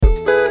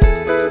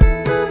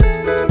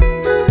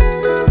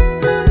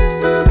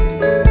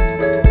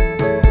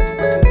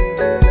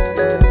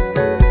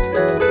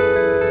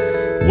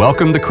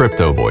Welcome to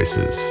Crypto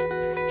Voices.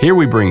 Here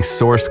we bring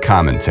source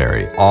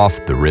commentary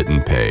off the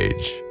written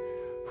page.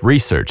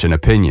 Research and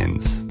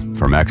opinions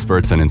from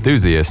experts and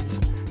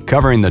enthusiasts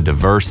covering the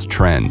diverse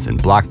trends in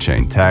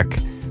blockchain tech,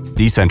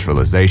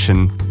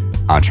 decentralization,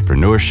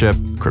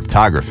 entrepreneurship,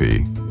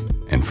 cryptography,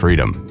 and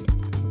freedom.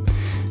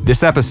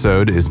 This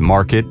episode is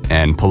market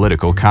and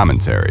political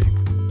commentary,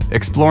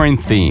 exploring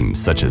themes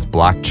such as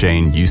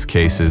blockchain use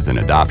cases and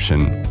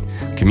adoption,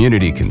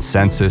 community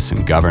consensus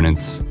and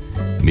governance,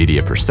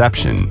 media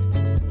perception,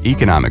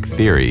 economic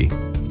theory,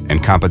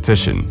 and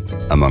competition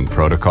among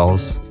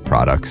protocols,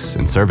 products,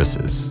 and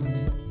services.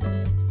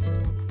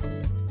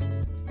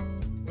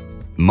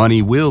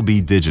 Money will be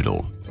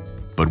digital,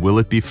 but will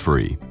it be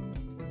free?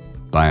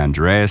 By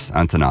Andreas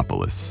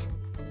Antonopoulos,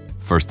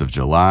 1st of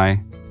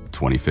July,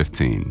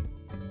 2015.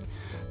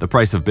 The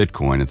price of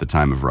Bitcoin at the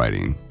time of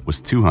writing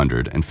was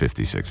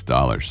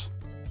 $256.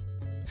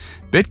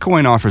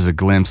 Bitcoin offers a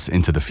glimpse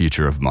into the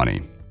future of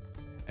money,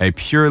 a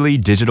purely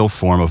digital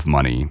form of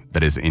money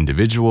that is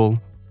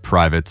individual,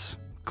 private,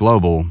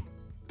 global,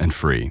 and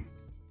free.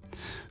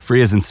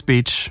 Free as in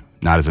speech,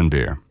 not as in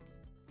beer.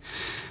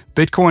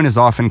 Bitcoin is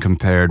often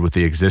compared with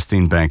the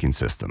existing banking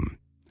system,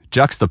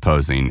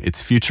 juxtaposing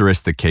its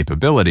futuristic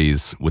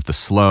capabilities with the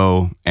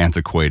slow,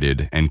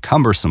 antiquated, and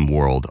cumbersome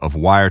world of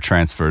wire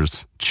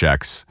transfers,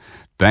 checks,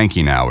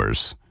 banking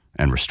hours,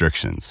 and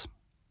restrictions.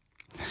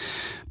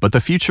 But the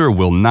future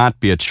will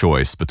not be a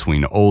choice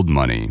between old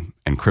money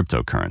and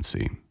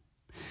cryptocurrency.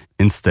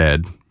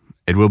 Instead,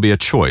 it will be a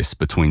choice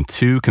between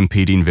two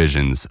competing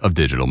visions of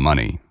digital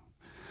money.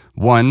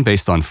 One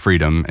based on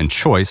freedom and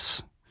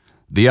choice,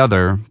 the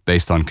other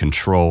based on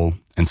control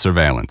and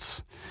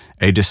surveillance,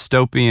 a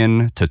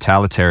dystopian,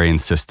 totalitarian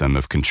system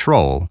of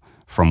control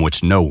from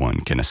which no one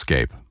can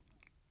escape.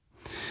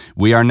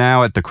 We are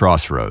now at the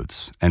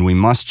crossroads, and we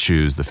must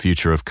choose the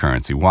future of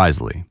currency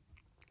wisely.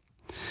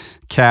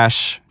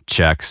 Cash,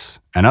 checks,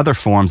 and other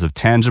forms of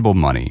tangible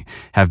money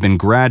have been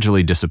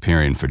gradually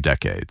disappearing for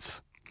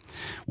decades.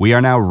 We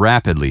are now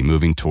rapidly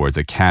moving towards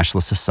a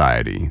cashless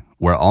society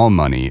where all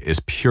money is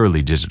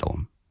purely digital.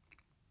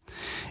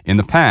 In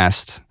the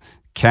past,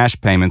 cash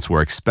payments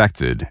were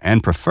expected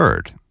and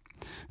preferred.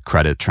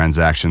 Credit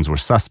transactions were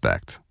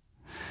suspect.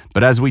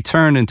 But as we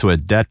turned into a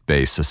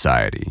debt-based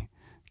society,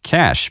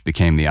 cash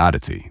became the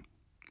oddity.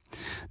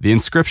 The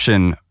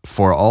inscription,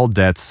 "For all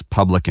debts,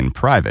 public and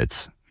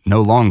private,"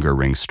 no longer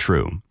rings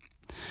true.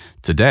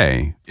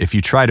 Today, if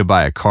you try to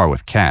buy a car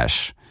with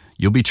cash,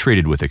 you'll be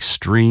treated with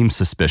extreme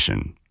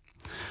suspicion.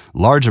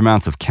 Large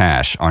amounts of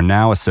cash are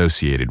now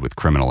associated with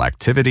criminal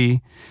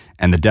activity,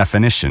 and the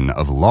definition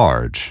of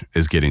large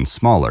is getting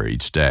smaller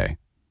each day.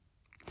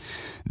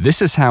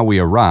 This is how we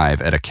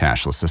arrive at a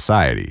cashless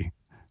society,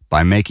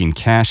 by making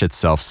cash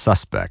itself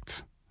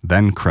suspect,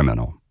 then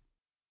criminal.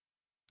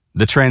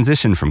 The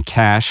transition from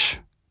cash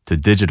to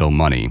digital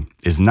money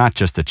is not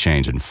just a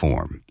change in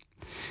form.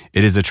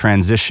 It is a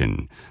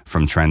transition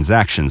from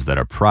transactions that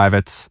are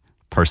private,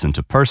 person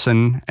to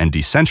person, and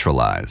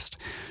decentralized,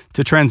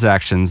 to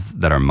transactions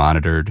that are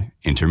monitored,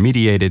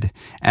 intermediated,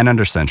 and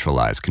under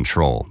centralized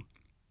control.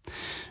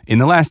 In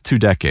the last 2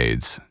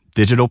 decades,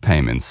 digital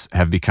payments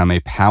have become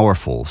a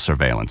powerful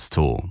surveillance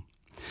tool.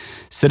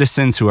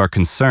 Citizens who are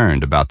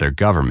concerned about their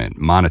government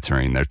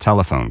monitoring their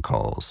telephone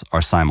calls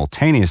are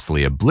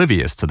simultaneously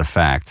oblivious to the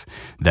fact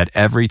that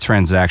every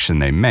transaction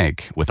they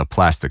make with a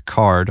plastic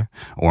card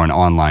or an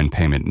online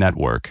payment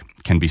network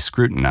can be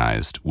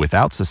scrutinized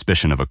without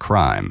suspicion of a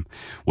crime,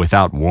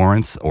 without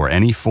warrants or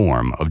any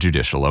form of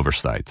judicial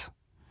oversight.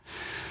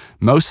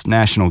 Most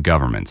national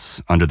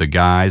governments, under the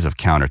guise of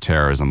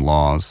counterterrorism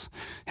laws,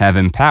 have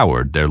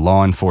empowered their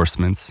law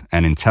enforcement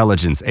and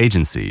intelligence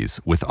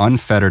agencies with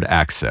unfettered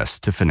access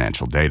to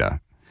financial data.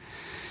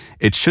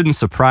 It shouldn't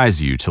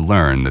surprise you to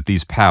learn that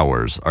these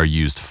powers are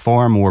used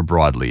far more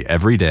broadly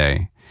every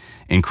day,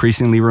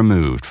 increasingly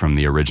removed from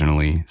the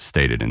originally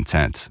stated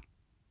intent.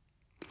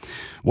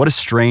 What a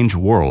strange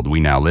world we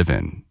now live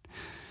in.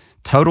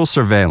 Total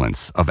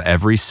surveillance of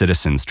every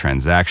citizen's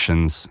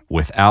transactions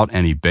without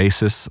any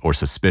basis or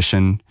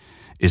suspicion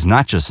is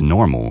not just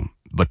normal,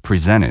 but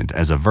presented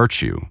as a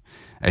virtue,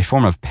 a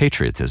form of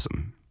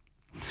patriotism.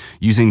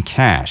 Using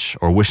cash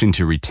or wishing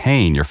to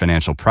retain your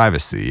financial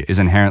privacy is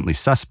inherently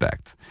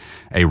suspect,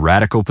 a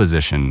radical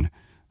position,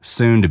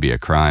 soon to be a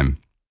crime.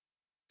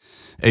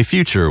 A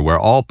future where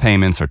all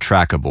payments are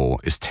trackable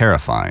is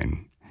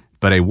terrifying,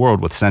 but a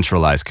world with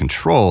centralized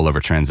control over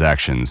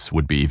transactions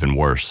would be even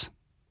worse.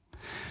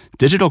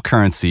 Digital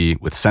currency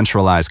with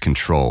centralized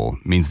control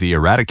means the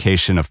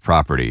eradication of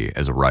property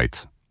as a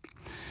right.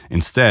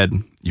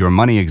 Instead, your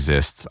money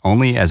exists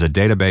only as a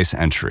database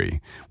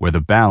entry where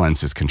the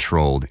balance is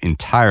controlled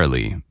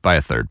entirely by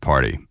a third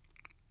party.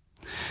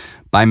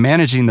 By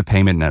managing the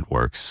payment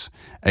networks,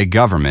 a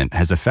government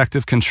has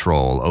effective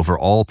control over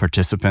all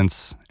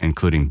participants,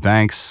 including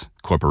banks,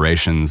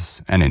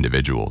 corporations, and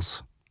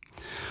individuals.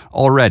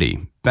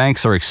 Already,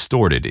 banks are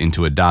extorted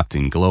into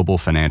adopting global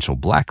financial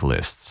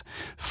blacklists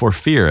for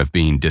fear of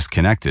being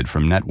disconnected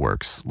from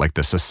networks like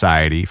the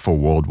Society for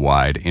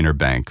Worldwide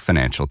Interbank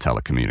Financial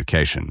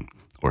Telecommunication,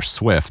 or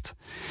SWIFT,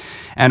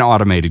 and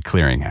automated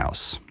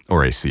clearinghouse,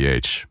 or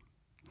ACH.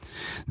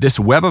 This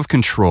web of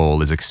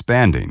control is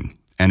expanding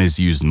and is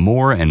used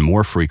more and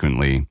more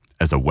frequently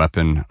as a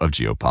weapon of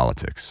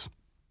geopolitics.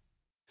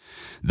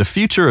 The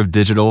future of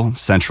digital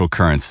central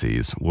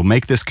currencies will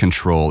make this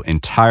control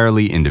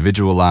entirely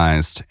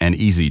individualized and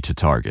easy to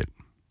target.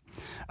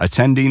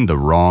 Attending the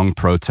wrong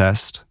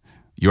protest,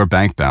 your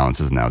bank balance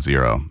is now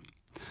zero.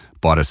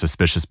 Bought a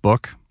suspicious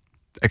book?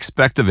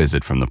 Expect a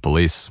visit from the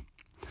police.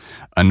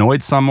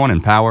 Annoyed someone in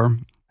power?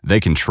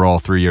 They can trawl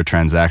through your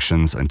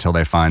transactions until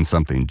they find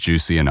something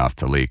juicy enough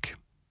to leak.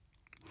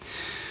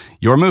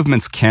 Your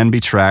movements can be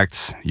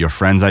tracked, your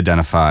friends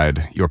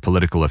identified, your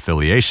political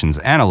affiliations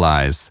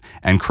analyzed,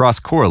 and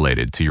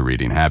cross-correlated to your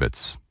reading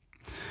habits.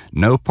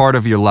 No part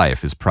of your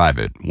life is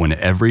private when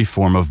every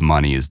form of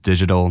money is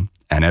digital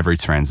and every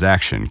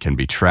transaction can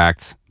be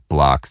tracked,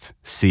 blocked,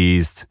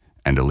 seized,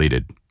 and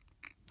deleted.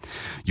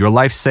 Your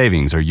life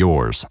savings are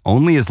yours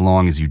only as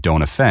long as you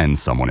don't offend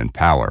someone in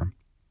power.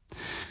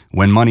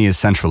 When money is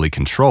centrally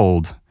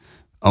controlled,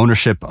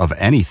 ownership of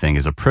anything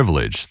is a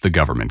privilege the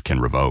government can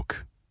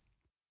revoke.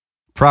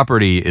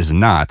 Property is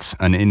not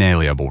an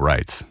inalienable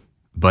right,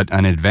 but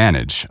an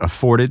advantage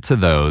afforded to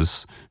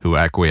those who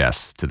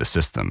acquiesce to the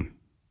system.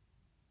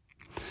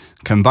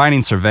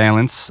 Combining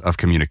surveillance of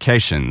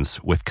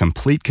communications with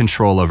complete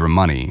control over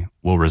money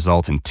will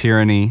result in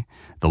tyranny,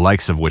 the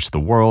likes of which the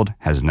world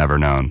has never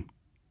known.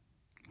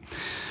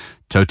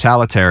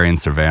 Totalitarian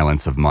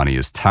surveillance of money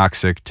is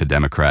toxic to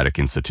democratic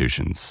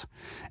institutions,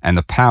 and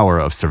the power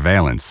of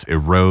surveillance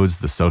erodes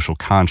the social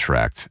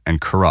contract and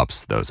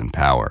corrupts those in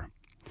power.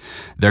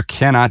 There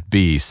cannot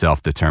be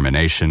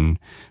self-determination,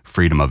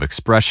 freedom of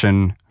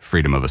expression,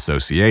 freedom of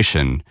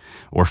association,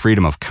 or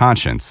freedom of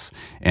conscience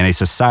in a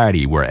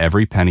society where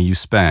every penny you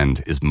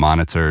spend is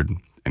monitored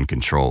and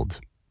controlled.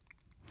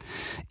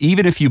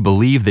 Even if you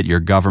believe that your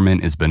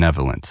government is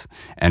benevolent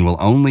and will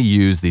only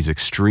use these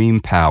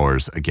extreme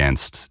powers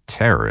against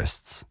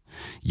terrorists,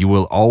 you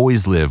will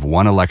always live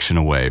one election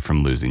away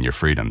from losing your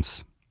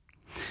freedoms.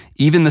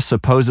 Even the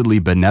supposedly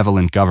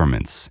benevolent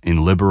governments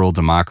in liberal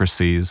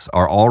democracies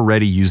are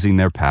already using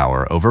their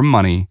power over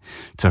money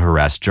to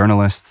harass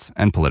journalists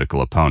and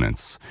political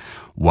opponents,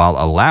 while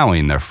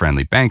allowing their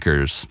friendly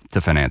bankers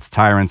to finance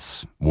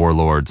tyrants,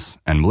 warlords,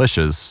 and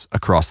militias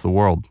across the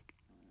world.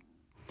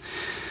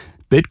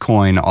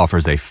 Bitcoin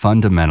offers a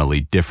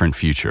fundamentally different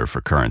future for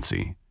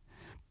currency.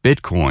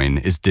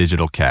 Bitcoin is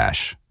digital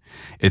cash.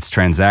 Its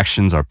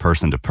transactions are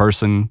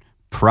person-to-person,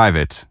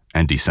 private,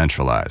 and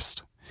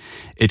decentralized.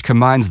 It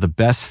combines the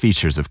best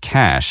features of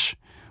cash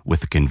with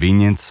the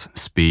convenience,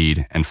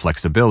 speed, and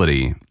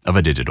flexibility of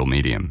a digital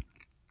medium.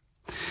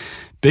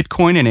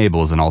 Bitcoin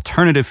enables an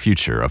alternative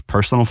future of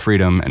personal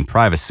freedom and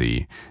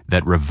privacy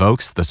that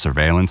revokes the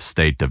surveillance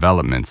state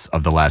developments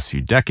of the last few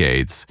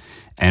decades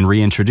and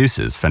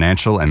reintroduces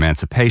financial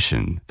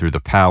emancipation through the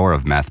power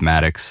of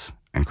mathematics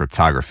and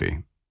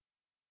cryptography.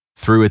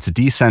 Through its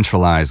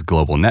decentralized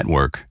global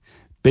network,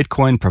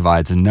 Bitcoin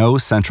provides no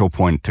central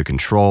point to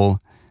control,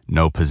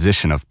 no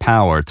position of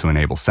power to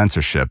enable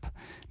censorship,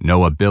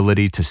 no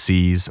ability to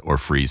seize or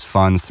freeze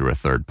funds through a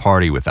third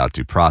party without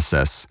due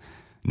process,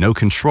 no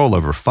control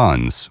over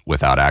funds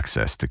without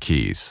access to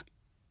keys.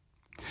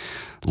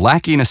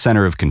 Lacking a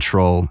center of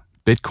control,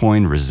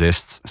 Bitcoin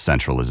resists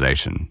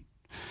centralization.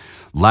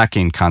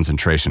 Lacking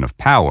concentration of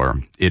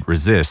power, it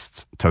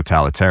resists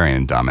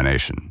totalitarian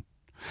domination.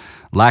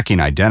 Lacking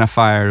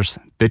identifiers,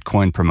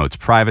 Bitcoin promotes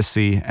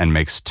privacy and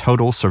makes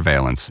total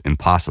surveillance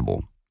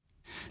impossible.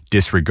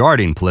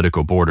 Disregarding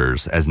political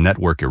borders as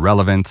network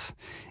irrelevant,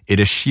 it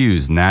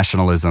eschews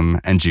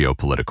nationalism and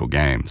geopolitical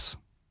games.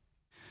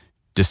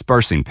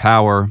 Dispersing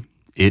power,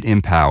 it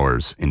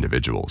empowers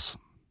individuals.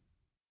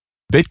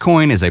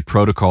 Bitcoin is a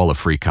protocol of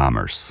free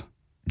commerce,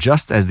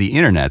 just as the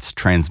Internet's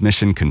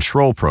Transmission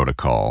Control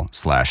Protocol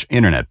 /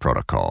 Internet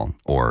Protocol,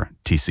 or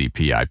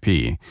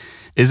TCP/IP,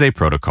 is a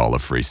protocol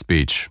of free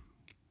speech.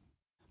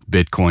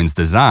 Bitcoin's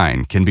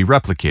design can be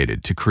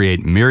replicated to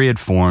create myriad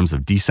forms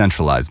of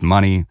decentralized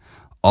money,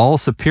 all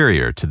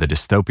superior to the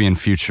dystopian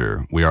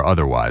future we are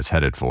otherwise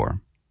headed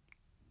for.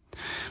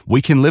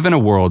 We can live in a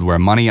world where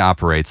money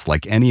operates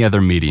like any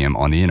other medium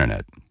on the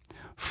internet,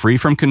 free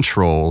from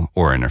control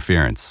or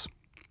interference.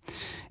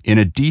 In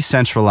a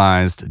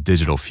decentralized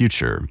digital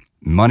future,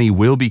 money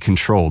will be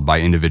controlled by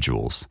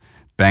individuals,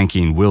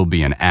 banking will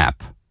be an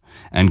app,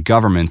 and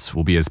governments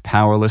will be as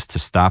powerless to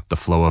stop the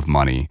flow of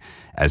money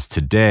as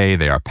today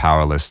they are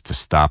powerless to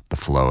stop the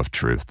flow of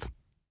truth.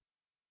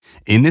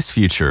 In this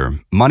future,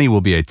 money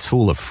will be a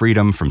tool of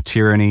freedom from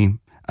tyranny,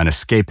 an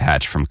escape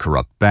hatch from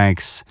corrupt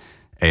banks,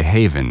 a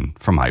haven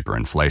from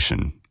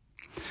hyperinflation.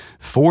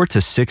 4 to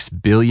 6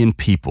 billion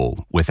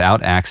people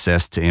without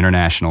access to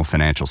international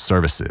financial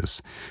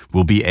services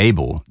will be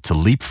able to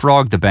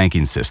leapfrog the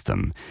banking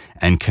system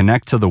and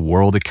connect to the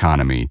world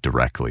economy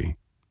directly.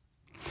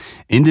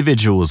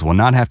 Individuals will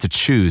not have to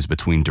choose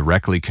between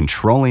directly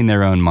controlling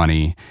their own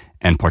money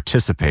and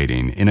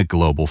participating in a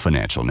global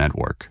financial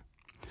network.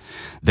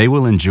 They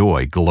will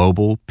enjoy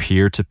global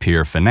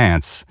peer-to-peer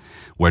finance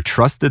where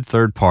trusted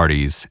third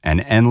parties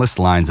and endless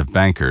lines of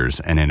bankers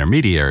and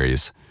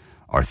intermediaries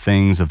are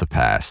things of the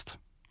past.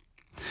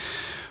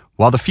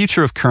 While the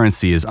future of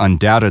currency is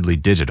undoubtedly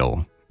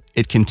digital,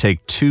 it can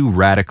take two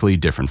radically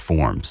different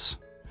forms.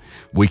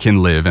 We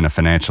can live in a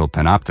financial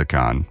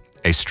panopticon,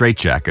 a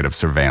straitjacket of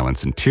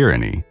surveillance and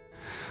tyranny,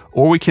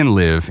 or we can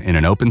live in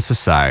an open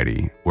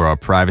society where our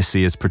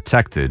privacy is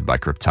protected by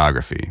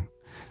cryptography,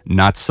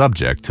 not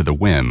subject to the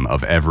whim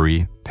of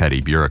every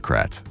petty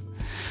bureaucrat,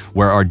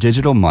 where our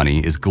digital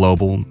money is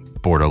global,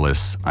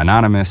 borderless,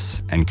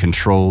 anonymous, and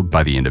controlled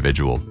by the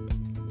individual.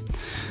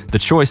 The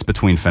choice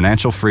between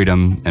financial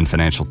freedom and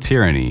financial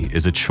tyranny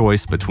is a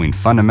choice between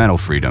fundamental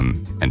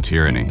freedom and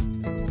tyranny.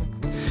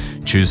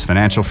 Choose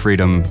financial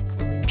freedom,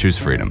 choose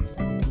freedom.